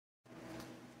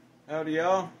Howdy,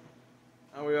 y'all.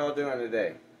 How are we all doing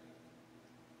today?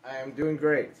 I am doing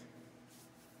great.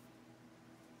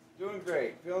 Doing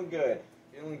great. Feeling good.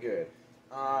 Feeling good.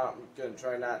 I'm gonna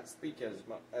try not to speak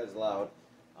as loud.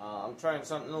 I'm trying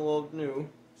something a little new,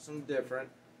 something different.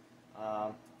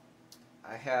 Um,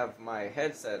 I have my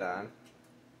headset on,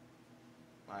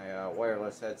 my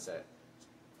wireless headset.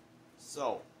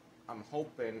 So I'm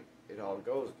hoping it all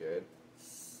goes good,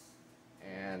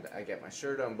 and I get my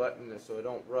shirt unbuttoned so it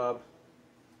don't rub.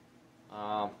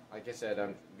 Like I said,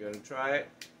 I'm going to try it,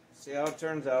 see how it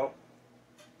turns out,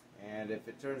 and if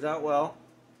it turns out well,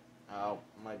 I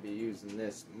might be using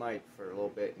this mic for a little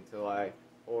bit until I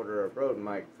order a Rode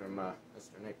mic from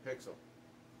Mr. Nick Pixel.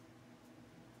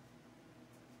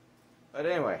 But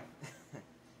anyway,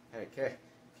 hey, cat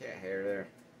hair there,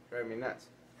 drive me nuts.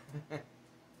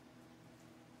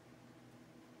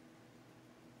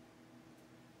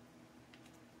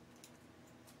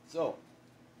 So,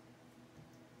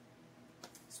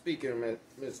 speaking of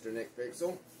Mr. Nick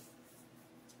Pixel,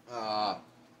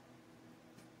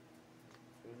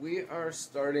 we are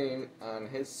starting on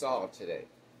his saw today.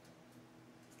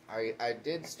 I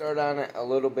did start on it a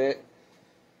little bit,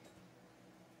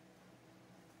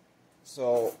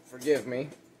 so forgive me.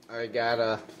 I got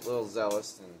a little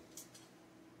zealous and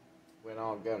went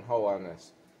all gung-ho on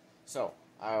this. So,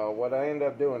 what I ended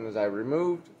up doing is I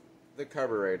removed the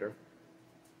carburetor,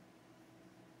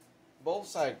 both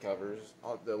side covers,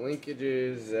 the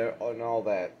linkages and all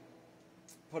that.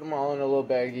 Put them all in a little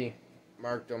baggie,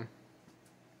 marked them,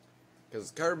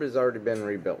 because the carb has already been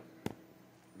rebuilt.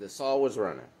 The saw was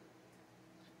running.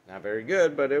 Not very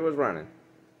good, but it was running.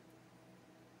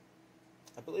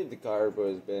 I believe the carb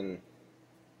was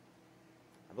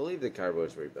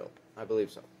rebuilt. I believe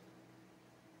so.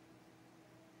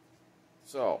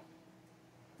 So,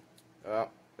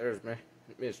 there's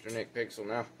Mr. Nick Pixel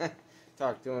now.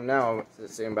 Talk to him now,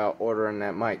 saying about ordering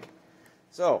that mic.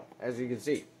 So, as you can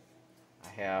see, I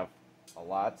have a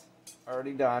lot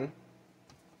already done.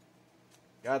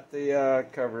 Got the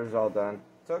covers all done.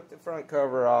 Took the front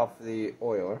cover off the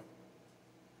oiler.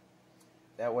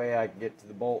 That way I can get to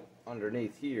the bolt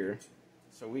underneath here,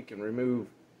 so we can remove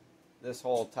this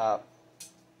whole top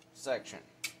section.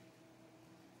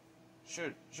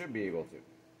 Should be able to.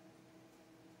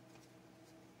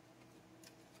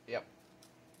 Yep.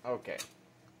 Okay.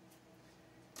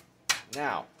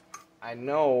 Now, I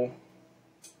know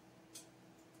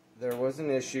there was an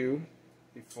issue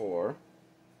before.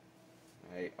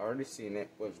 I already seen it,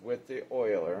 was with the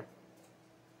oiler.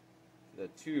 The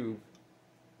tube,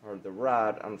 or the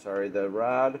rod, the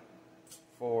rod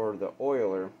for the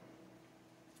oiler,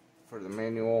 for the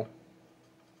manual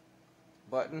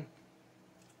button,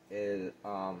 is,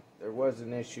 there was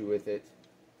an issue with it.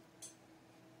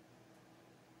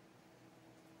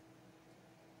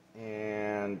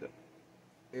 And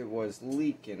it was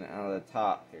leaking out of the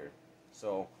top here.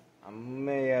 So I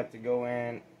may have to go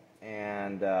in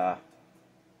and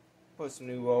put some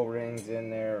new O-rings in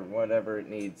there, or whatever it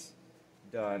needs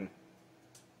done,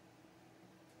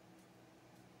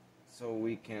 so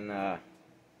we can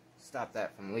stop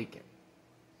that from leaking.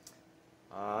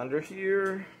 Under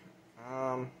here,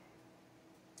 I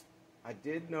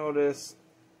did notice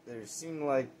there seemed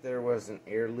like there was an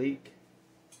air leak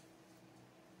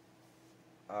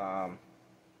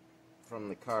from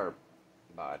the carb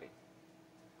body,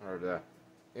 or the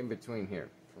in between here,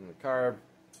 from the carb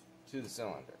to the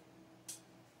cylinder.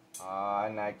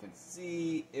 And I could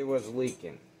see it was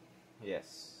leaking.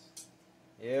 Yes,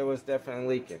 it was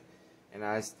definitely leaking, and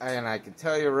I can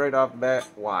tell you right off the bat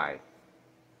why.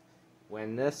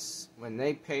 When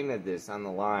they painted this on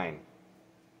the line,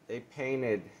 they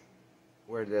painted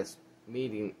where this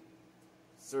meeting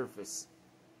surface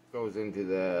goes into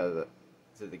the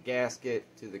gasket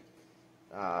to the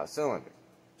cylinder.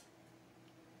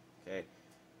 Okay.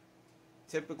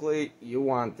 Typically, you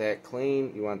want that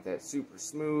clean, you want that super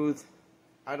smooth.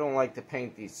 I don't like to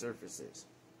paint these surfaces.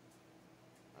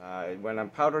 When I'm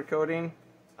powder coating,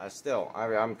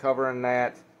 I'm covering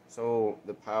that so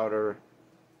the powder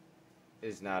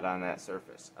is not on that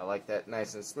surface. I like that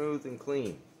nice and smooth and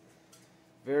clean.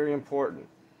 Very important.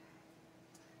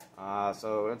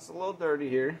 So it's a little dirty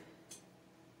here.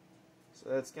 So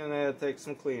that's going to take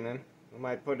some cleaning. We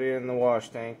might put it in the wash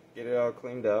tank, get it all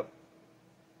cleaned up.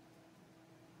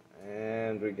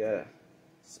 And we got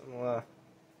some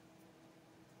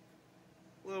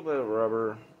little bit of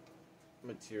rubber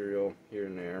material here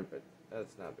and there, but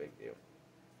that's not a big deal.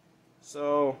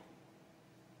 So,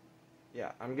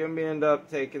 yeah, I'm going to end up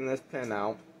taking this pin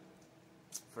out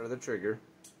for the trigger.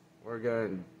 We're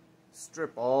going to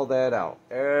strip all that out.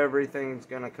 Everything's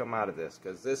going to come out of this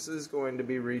because this is going to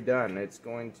be redone. It's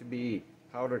going to be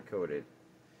powder coated.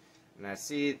 And I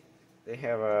see they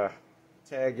have a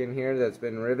tag in here that's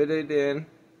been riveted in.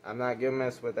 I'm not going to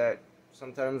mess with that.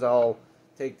 Sometimes I'll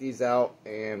take these out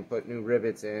and put new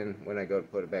rivets in when I go to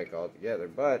put it back all together.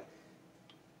 But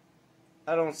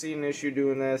I don't see an issue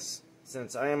doing this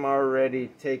since I am already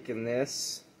taking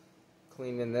this,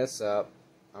 cleaning this up.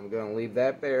 I'm going to leave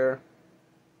that bare,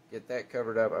 get that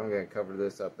covered up. I'm going to cover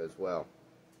this up as well.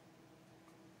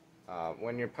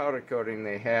 When you're powder coating,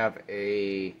 they have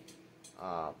a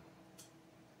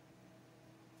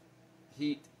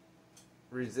heat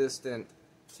resistant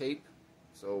tape,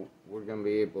 so we're going to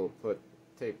be able to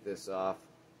tape this off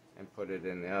and put it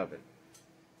in the oven.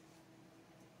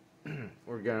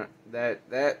 We're gonna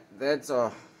that's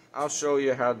I'll show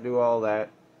you how to do all that.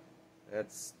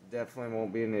 That's definitely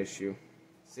won't be an issue.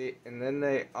 See, and then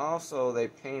they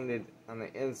painted on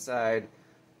the inside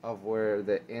of where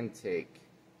the intake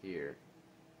here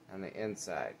on the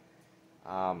inside.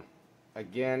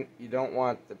 Again, you don't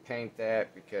want to paint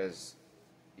that because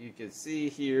you can see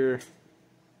here.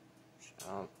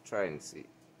 I'll try and see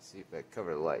if I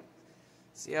cover the light.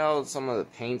 See how some of the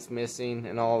paint's missing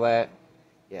and all that?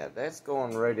 Yeah, that's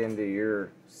going right into your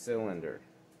cylinder.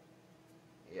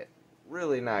 Yeah,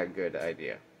 really not a good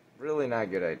idea. Really not a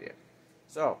good idea.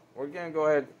 So, we're going to go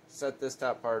ahead and set this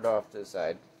top part off to the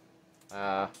side.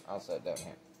 I'll set it down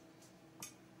here.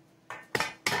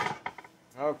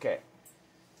 Okay.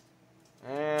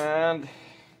 And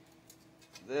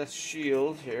this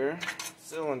shield here,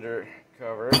 cylinder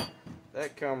cover,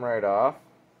 that come right off.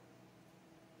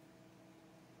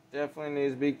 Definitely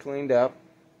needs to be cleaned up.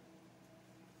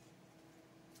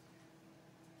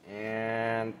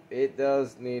 And it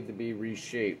does need to be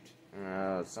reshaped.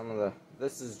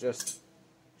 This is just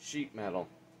sheet metal,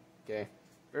 okay,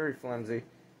 very flimsy.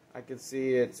 I can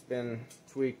see it's been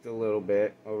tweaked a little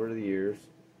bit over the years,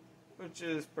 which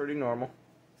is pretty normal,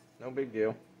 no big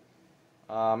deal.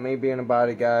 Me being a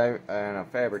body guy and a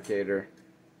fabricator,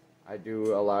 I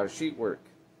do a lot of sheet work,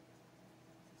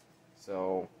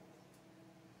 so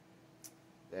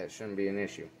that shouldn't be an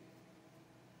issue.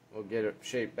 We'll get it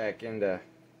shaped back into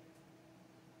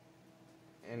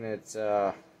in its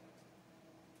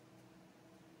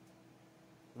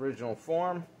original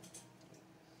form,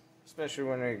 especially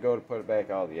when we go to put it back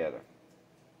all together.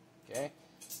 Okay,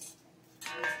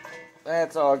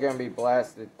 that's all going to be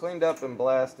blasted, cleaned up and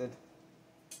blasted.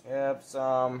 We have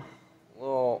some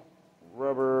little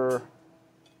rubber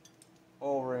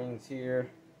O-rings here.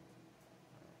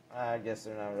 I guess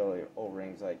they're not really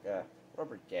O-rings, like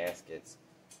rubber gaskets,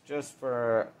 just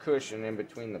for cushion in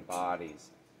between the bodies.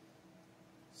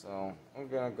 So I'm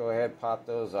going to go ahead and pop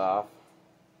those off.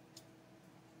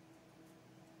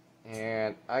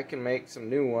 And I can make some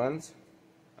new ones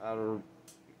out of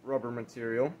rubber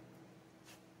material.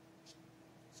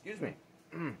 Excuse me.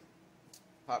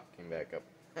 Pop came back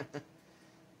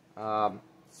up.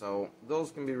 So those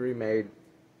can be remade.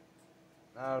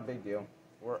 Not a big deal.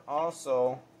 We're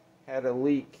also had a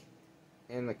leak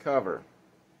in the cover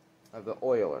of the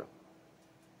oiler.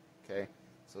 Okay.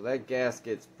 So that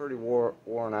gasket's pretty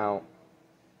worn out.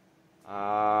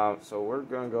 So we're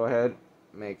going to go ahead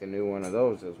and make a new one of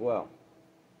those as well.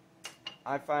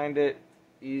 I find it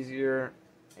easier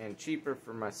and cheaper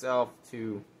for myself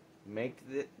to make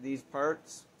these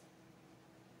parts.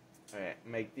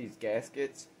 Make these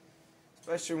gaskets.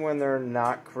 Especially when they're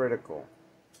not critical.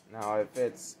 Now if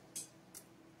it's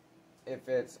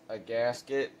a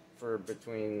gasket for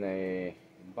between the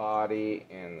body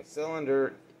and the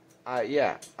cylinder,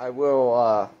 yeah, I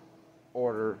will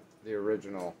order the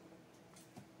original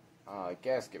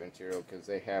gasket material because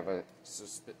they have a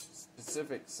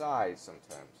specific size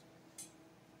sometimes.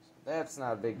 So that's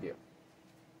not a big deal.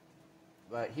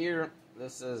 But here,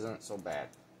 this isn't so bad.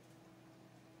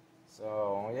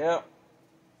 So, yep,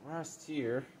 rust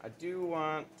here. I do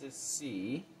want to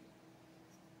see.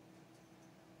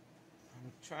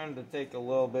 I'm trying to take a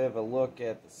little bit of a look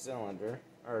at the cylinder,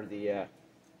 or the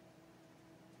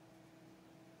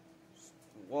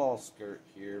wall skirt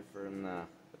here from the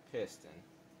piston.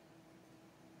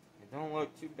 It don't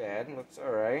look too bad. It looks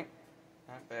alright.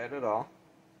 Not bad at all.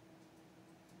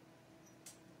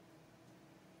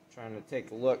 Trying to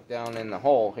take a look down in the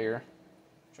hole here.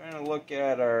 Trying to look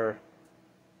at our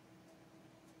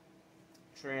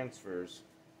transfers.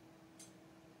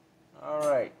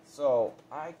 Alright, so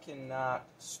I cannot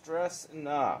stress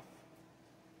enough,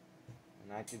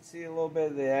 and I can see a little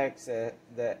bit of the exit,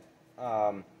 that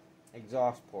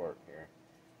exhaust port here.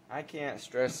 I can't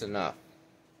stress enough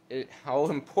how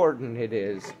important it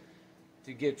is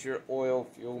to get your oil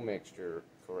fuel mixture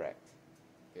correct.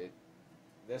 Okay.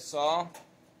 This saw,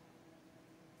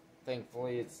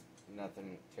 thankfully it's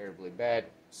nothing terribly bad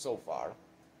so far,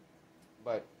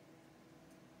 but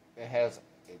it has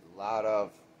a lot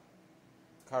of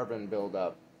carbon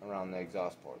buildup around the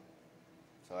exhaust port.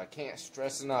 So I can't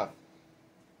stress enough,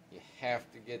 you have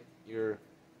to get your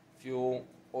fuel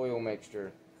oil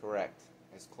mixture correct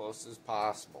as close as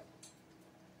possible.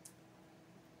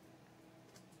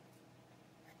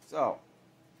 So,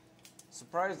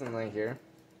 surprisingly here,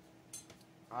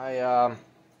 I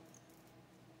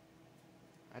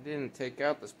didn't take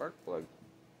out the spark plug,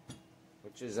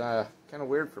 which is kind of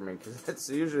weird for me because that's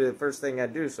usually the first thing I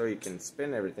do so you can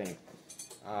spin everything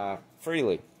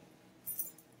freely.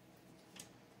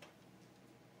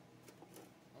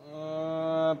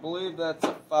 I believe that's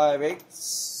a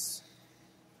 5/8.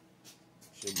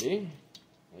 Should be.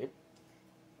 Yep.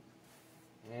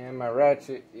 And my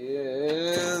ratchet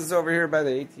is over here by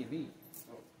the ATV.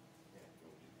 Oh, yeah,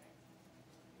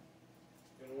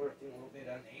 been working a little bit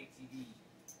on the ATV.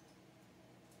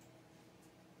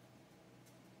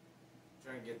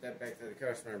 Trying to get that back to the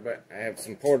customer, but I have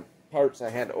some parts I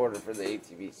had to order for the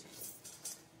ATVs.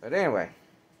 But anyway,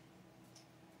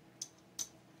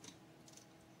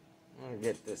 I'm gonna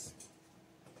get this.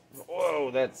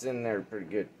 Whoa, that's in there pretty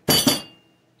good.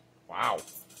 Wow.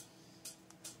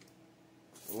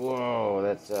 Whoa,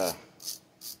 that's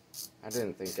I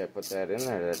didn't think I put that in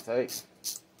there that tight.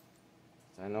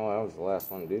 I know I was the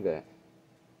last one to do that.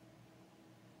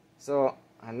 So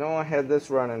I know I had this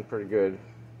running pretty good,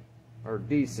 or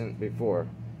decent before.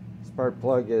 Spark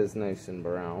plug is nice and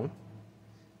brown,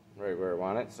 right where I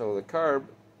want it. So the carb,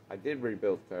 I did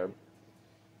rebuild carb.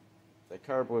 The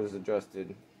carb was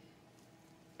adjusted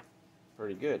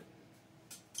pretty good.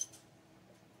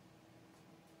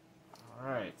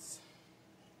 Alright.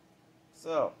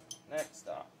 So, next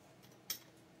off.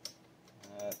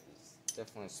 That is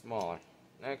definitely smaller.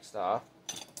 Next off,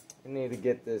 we need to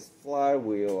get this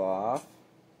flywheel off.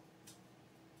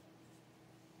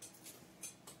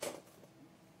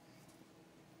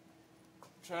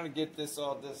 Trying to get this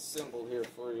all disassembled here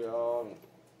for you all,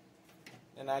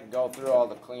 and I can go through all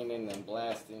the cleaning and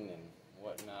blasting and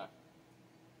whatnot.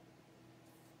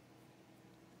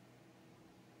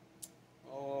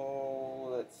 Oh,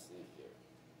 let's see here.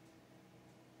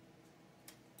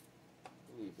 I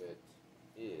believe it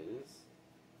is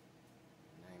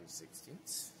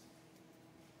 9/16.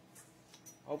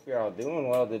 Hope you're all doing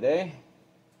well today.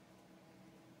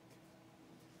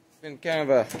 Been kind of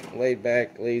a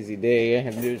laid-back, lazy day. I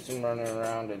had to do some running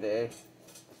around today.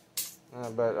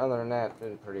 But other than that,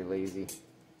 been pretty lazy.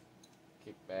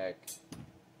 Kick back.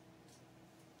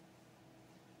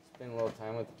 Spend a little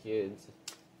time with the kids.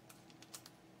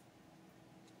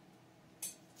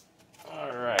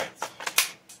 Alright.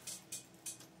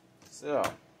 So.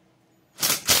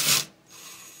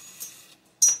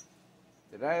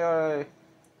 Did I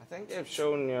think I've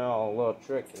shown you all a little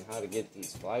trick on how to get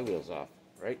these flywheels off,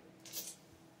 right?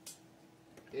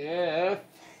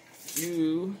 If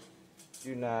you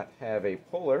do not have a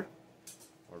puller,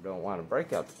 or don't want to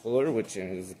break out the puller, which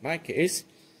is my case,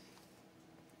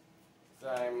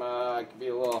 I can be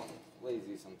a little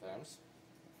lazy sometimes.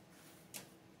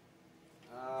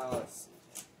 Let's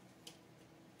see.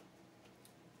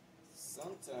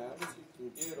 Sometimes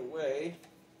you can get away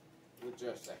with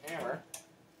just a hammer.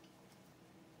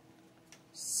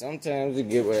 Sometimes you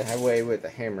get away with a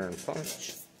hammer and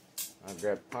punch. I'll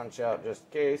grab punch out just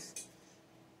in case.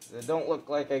 It don't look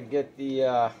like I get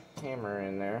the hammer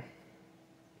in there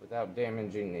without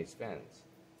damaging these fins.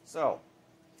 So,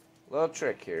 little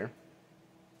trick here.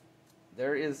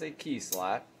 There is a key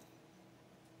slot.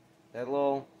 That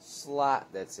little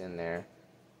slot that's in there.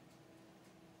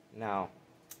 Now,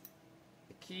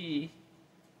 the key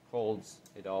holds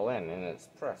it all in and it's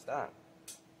pressed on.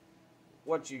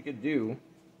 What you could do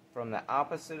from the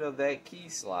opposite of that key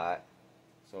slot,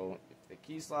 so if the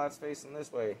key slot's facing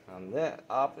this way, on the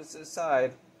opposite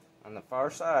side, on the far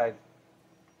side,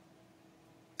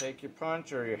 take your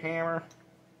punch or your hammer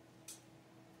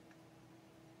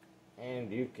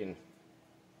and you can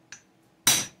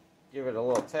give it a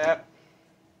little tap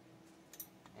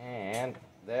and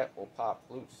that will pop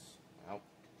loose. Now,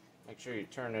 make sure you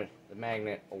turn the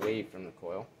magnet away from the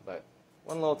coil, but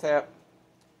one little tap,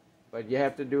 but you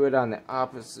have to do it on the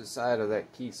opposite side of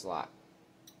that key slot.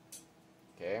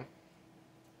 Okay?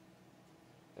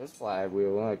 This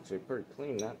flywheel is actually pretty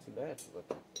clean, not too bad to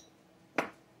look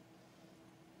at.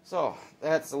 So,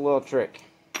 that's a little trick,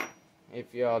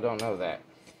 if y'all don't know that.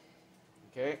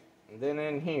 Okay? And then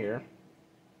in here,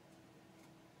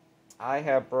 I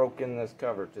have broken this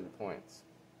cover to the points.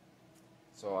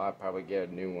 So I'll probably get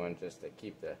a new one just to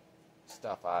keep the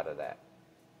stuff out of that.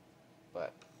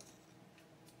 But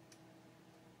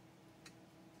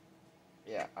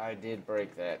yeah, I did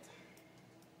break that.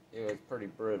 It was pretty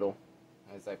brittle.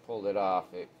 As I pulled it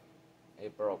off, it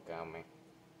broke on me.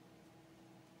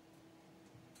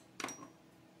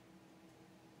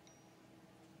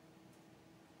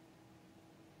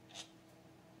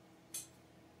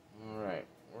 Alright,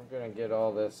 we're going to get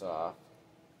all this off.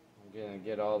 I'm going to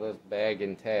get all this bag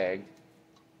and tagged.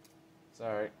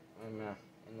 Sorry, I'm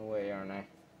in the way, aren't I?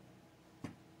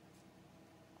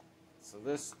 So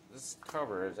this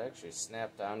cover is actually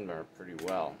snapped on there pretty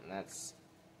well, and that's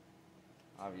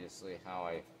obviously how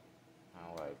I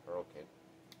broke it.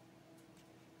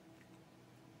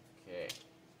 Okay,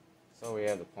 so we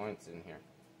have the points in here.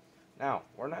 Now,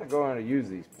 we're not going to use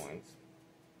these points.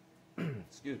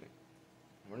 Excuse me.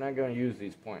 We're not going to use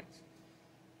these points.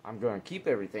 I'm going to keep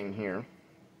everything here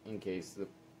in case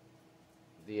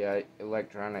the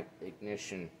electronic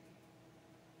ignition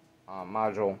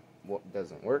module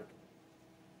doesn't work.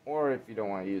 Or if you don't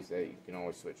want to use that, you can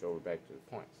always switch over back to the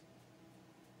points.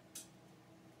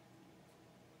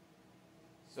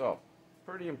 So,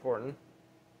 pretty important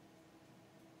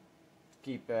to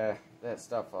keep that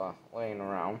stuff laying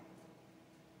around.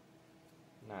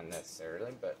 Not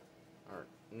necessarily, but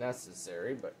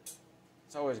necessary, but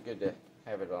it's always good to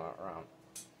have it around.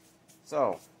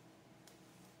 So,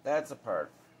 that's a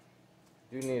part.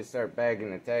 Do need to start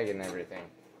bagging and tagging everything.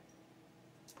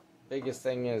 Biggest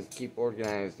thing is keep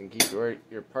organized and keep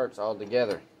your parts all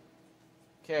together.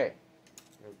 Okay,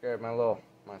 I'll grab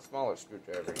my smaller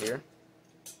screwdriver here,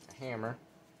 a hammer.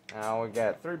 Now we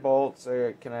got 3 bolts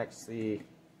that connects the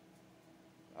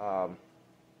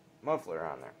muffler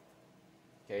on there.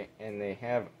 Okay, and they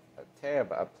have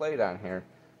a plate on here,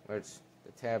 which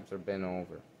the tabs are bent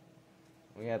over.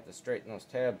 We have to straighten those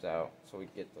tabs out so we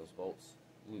get those bolts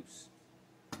loose.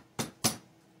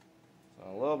 So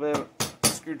a little bit of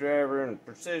screwdriver and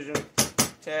precision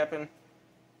tapping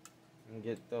and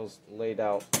get those laid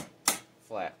out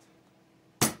flat.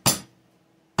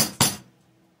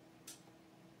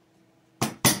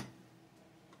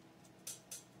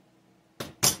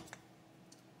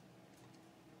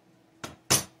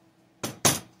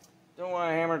 Don't want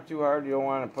to hammer too hard. You don't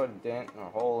want to put a dent or a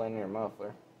hole in your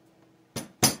muffler.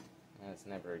 That's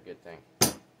never a good thing.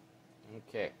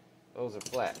 Okay, those are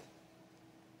flat.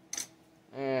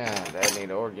 And I need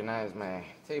to organize my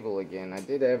table again. I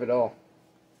did have it all.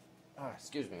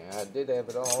 Excuse me. I did have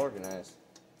it all organized.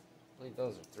 I believe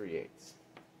those are 3/8.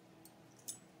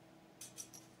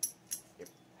 Yep.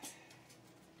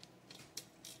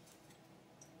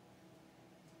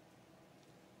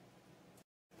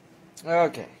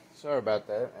 Okay. Sorry about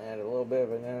that. I had a little bit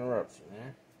of an interruption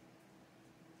there.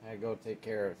 I had to go take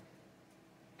care of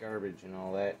garbage and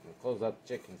all that and close up the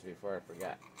chickens before I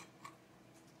forgot.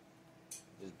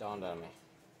 Just dawned on me.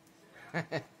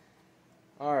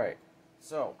 Alright,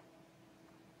 so,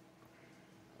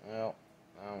 well,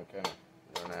 I'm kind of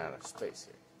running out of space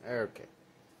here. Okay,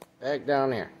 back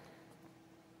down here.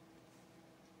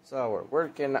 So we're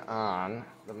working on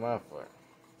the muffler.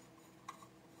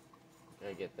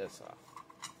 Gotta get this off.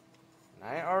 And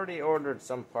I already ordered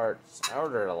some parts. I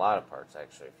ordered a lot of parts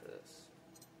actually for this.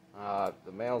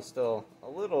 The mail's still a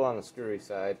little on the screwy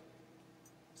side,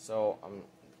 so I'm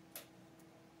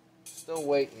still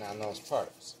waiting on those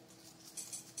parts.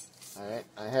 Alright,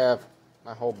 I have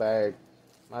my whole bag,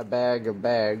 my bag of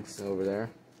bags over there.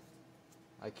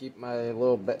 I keep my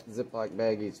little Ziploc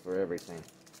baggies for everything.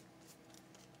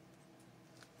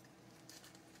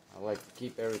 I like to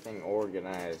keep everything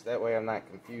organized. That way I'm not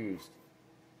confused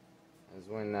as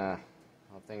when how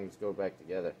things go back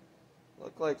together.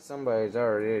 Look like somebody's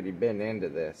already been into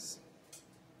this.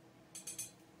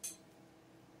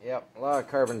 Yep, a lot of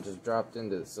carbon just dropped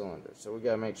into the cylinder, so we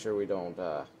gotta make sure we don't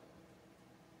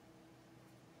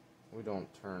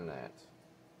turn that.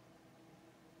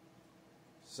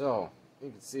 So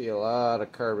you can see a lot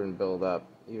of carbon build up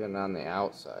even on the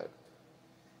outside.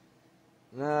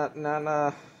 Not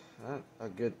a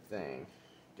good thing.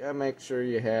 Gotta make sure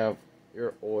you have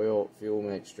your oil fuel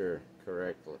mixture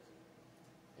correctly.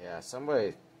 Yeah,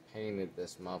 somebody painted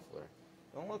this muffler.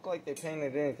 Don't look like they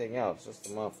painted anything else, just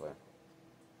the muffler.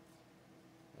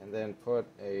 And then put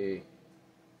a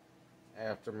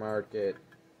aftermarket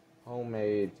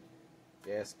homemade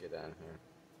gasket on here.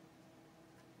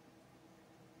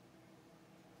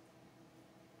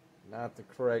 Not the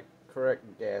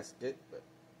correct gasket, but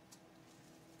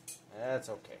that's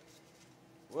okay.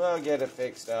 We'll get it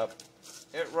fixed up.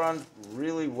 It runs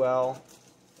really well.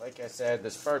 Like I said,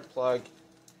 the spark plug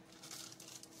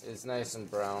is nice and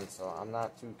brown, so I'm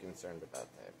not too concerned about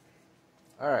that.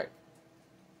 Alright,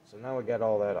 so now we got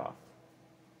all that off.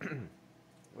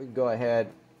 We can go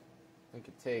ahead, we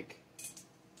could take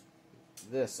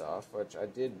this off, which I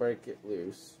did break it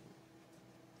loose,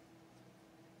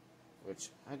 which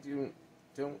I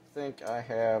don't think I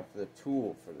have the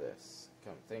tool for this,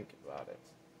 come think about it.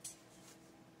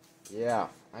 Yeah,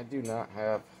 I do not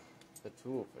have the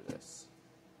tool for this.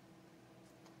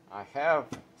 I have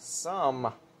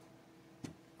some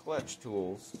clutch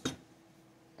tools,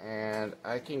 and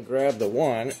I can grab the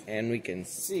one and we can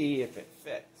see if it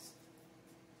fits.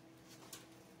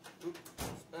 Oops,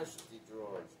 specialty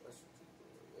drawer,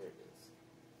 there it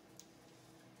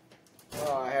is.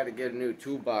 Oh, I had to get a new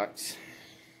toolbox.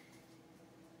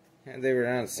 And they were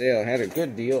on sale. I had a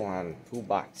good deal on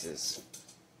toolboxes.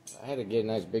 I had to get a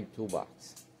nice big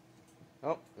toolbox.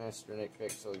 Oh, Mr. Nick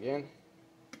Pixel again.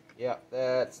 Yep,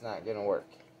 that's not gonna work.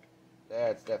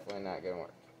 That's definitely not gonna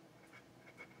work.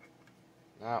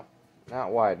 No,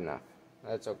 not wide enough.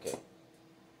 That's okay.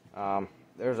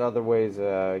 There's other ways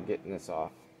of getting this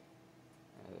off.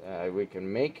 We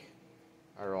can make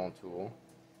our own tool.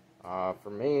 For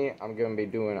me, I'm going to be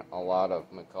doing a lot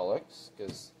of McCullochs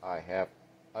because I have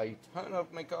a ton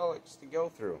of McCullochs to go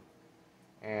through.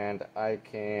 And I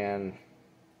can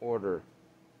order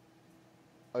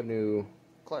a new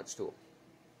clutch tool,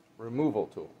 removal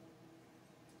tool.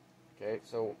 Okay,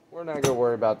 so we're not going to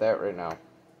worry about that right now.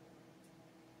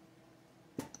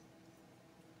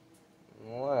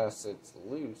 Unless it's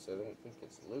loose. I don't think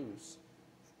it's loose.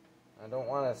 I don't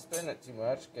want to spin it too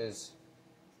much because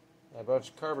a bunch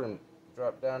of carbon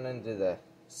dropped down into the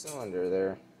cylinder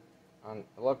there.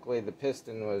 Luckily the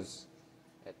piston was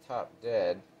at top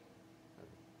dead.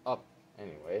 Up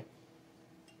anyway.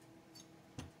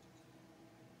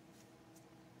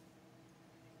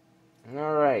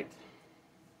 Alright.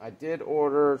 I did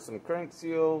order some crank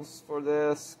seals for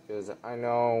this because I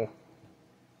know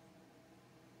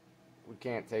we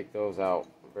can't take those out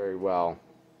very well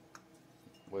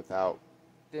without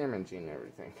damaging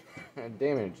everything.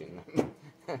 Damaging them.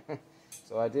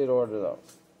 So I did order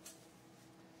those.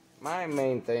 My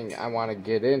main thing I want to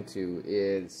get into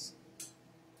is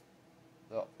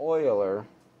the oiler,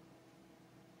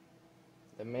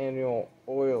 the manual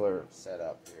oiler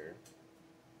setup here,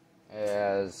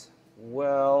 as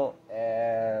well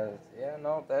as, yeah,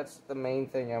 no, that's the main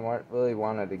thing I really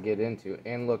wanted to get into,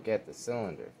 and look at the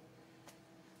cylinder.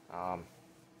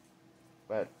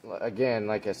 But again,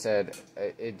 like I said,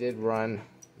 it did run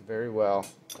very well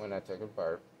when I took it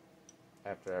apart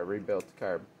after I rebuilt the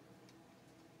carb.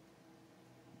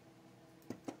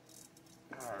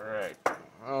 Alright,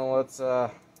 well, let's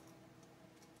go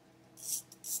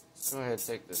ahead and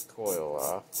take this coil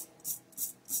off.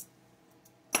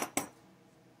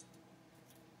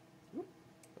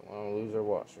 Don't want to lose our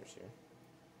washers here.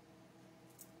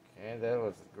 Okay, that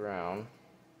was the ground.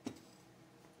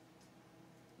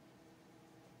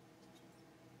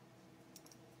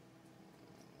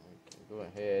 Go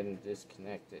ahead and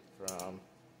disconnect it from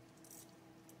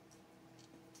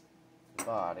the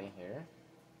body here.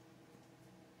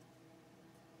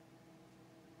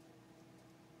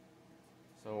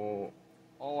 So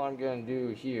all I'm going to do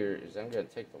here is I'm going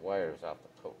to take the wires out the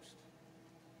post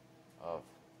of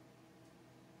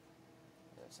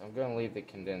this. I'm going to leave the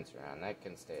condenser on. That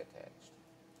can stay attached.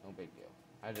 No big deal.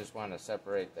 I just want to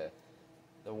separate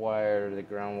the wire, the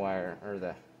ground wire, or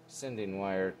the sending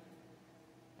wire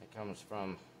that comes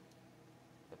from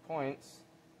the points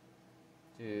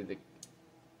to the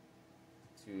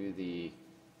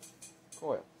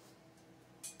coil.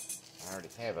 I already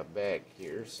have a bag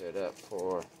here set up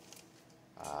for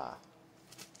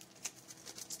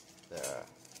the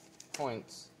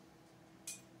points.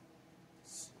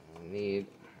 So we need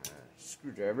a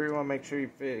screwdriver. You want to make sure you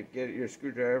get your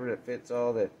screwdriver that fits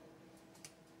all the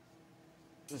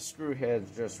screw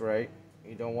heads just right.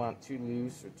 You don't want too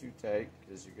loose or too tight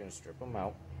because you're going to strip them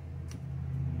out.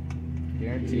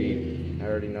 Guaranteed. I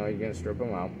already know you're going to strip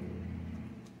them out.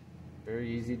 Very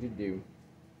easy to do.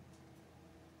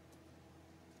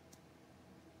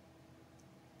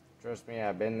 Trust me,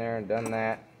 I've been there and done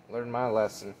that. Learned my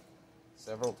lesson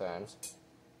several times.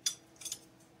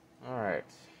 Alright.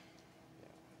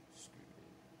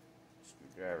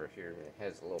 Screwdriver here. It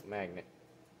has a little magnet.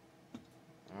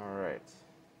 Alright.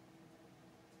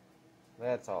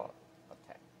 That's all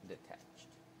detached.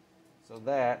 So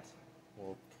that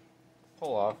will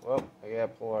pull off. Well, I gotta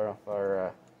pull off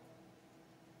our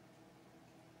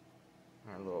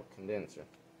little condenser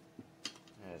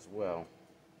as well.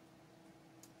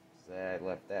 I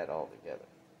left that all together.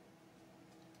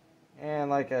 And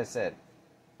like I said,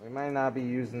 we might not be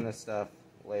using this stuff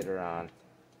later on.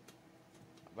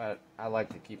 But I like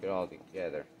to keep it all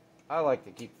together. I like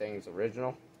to keep things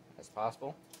original as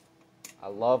possible. I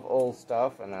love old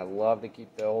stuff, and I love to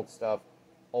keep the old stuff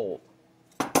old.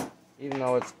 Even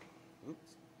though it's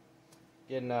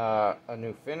getting a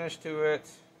new finish to it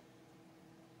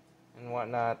and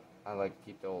whatnot, I like to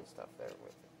keep the old stuff there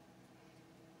with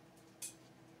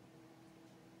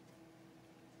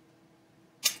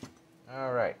it.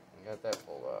 Alright, got that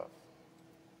pulled off.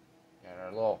 Got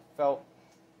our little felt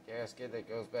gasket that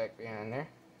goes back behind there.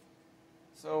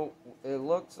 So it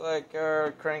looks like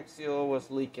our crank seal was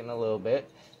leaking a little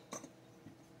bit,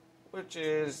 which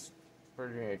is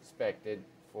pretty expected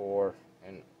for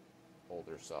an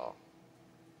older saw.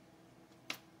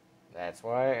 That's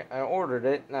why I ordered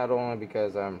it, not only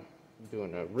because I'm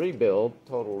doing a rebuild,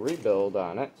 total rebuild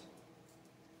on it,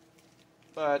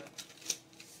 but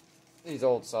these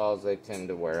old saws, they tend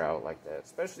to wear out like that,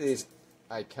 especially these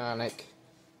iconic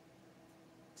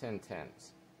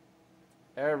 1010s.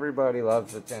 Everybody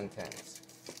loves the 1010s.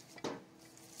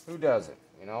 Who doesn't,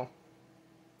 you know?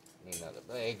 Need another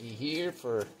baggie here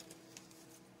for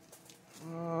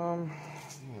a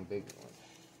big one.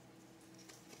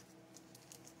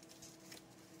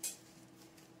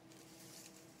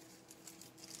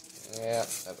 Yeah,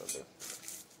 that'll do.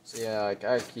 So yeah, like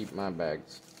I keep my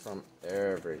bags from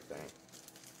everything.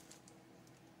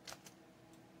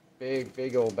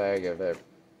 Big old bag of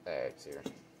bags here.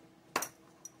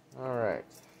 Alright,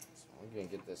 so we're going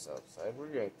to get this outside. We're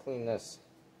going to clean this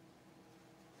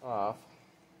off.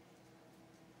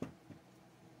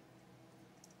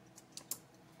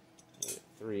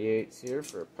 3/8 here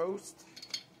for a post.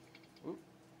 Oop,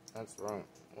 that's the wrong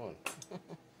one.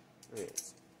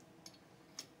 3/8.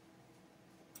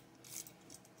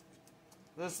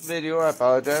 This video, I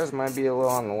apologize, might be a little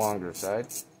on the longer side.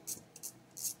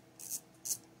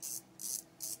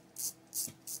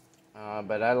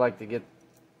 But I like to get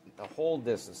the whole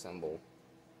disassemble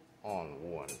on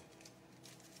one.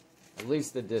 At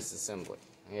least the disassembly.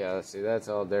 Yeah, see, that's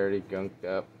all dirty, gunked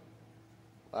up.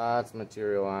 Lots of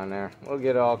material on there. We'll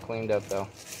get it all cleaned up though.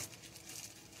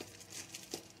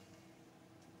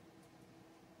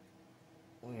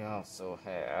 We also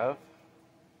have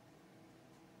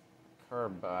a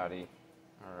carb body,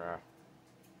 or a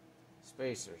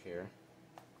spacer here.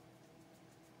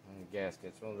 And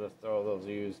gaskets. We'll just throw those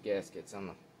used gaskets on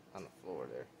the floor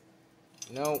there.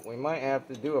 No, we might have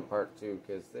to do a part 2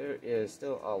 because there is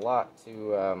still a lot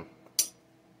to.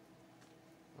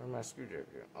 Where'd my screwdriver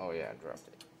go? Oh yeah, I dropped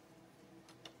it.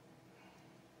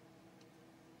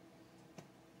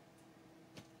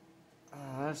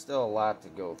 There's still a lot to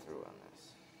go through on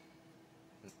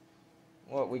this.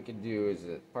 What we could do is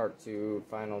a part 2,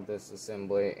 final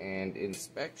disassembly and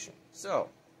inspection. So,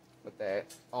 with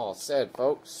that all said,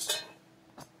 folks,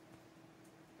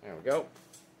 there we go.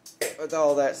 With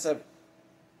all that said,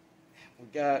 we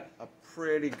got a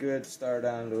pretty good start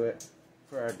onto it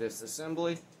for our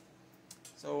disassembly.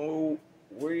 So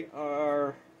we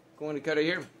are going to cut it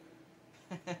here.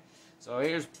 So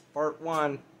here's part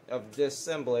 1 of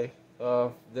disassembly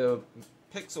of the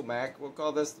Pixel Mac. We'll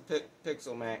call this the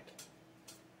Pixel Mac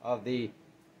of the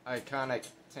iconic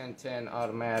 1010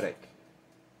 automatic.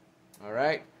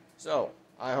 Alright, so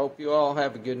I hope you all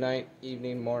have a good night,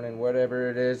 evening, morning, whatever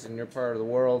it is in your part of the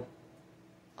world.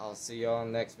 I'll see y'all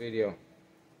in the next video.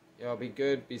 Y'all be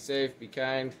good, be safe, be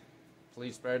kind.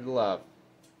 Please spread the love.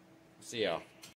 See y'all.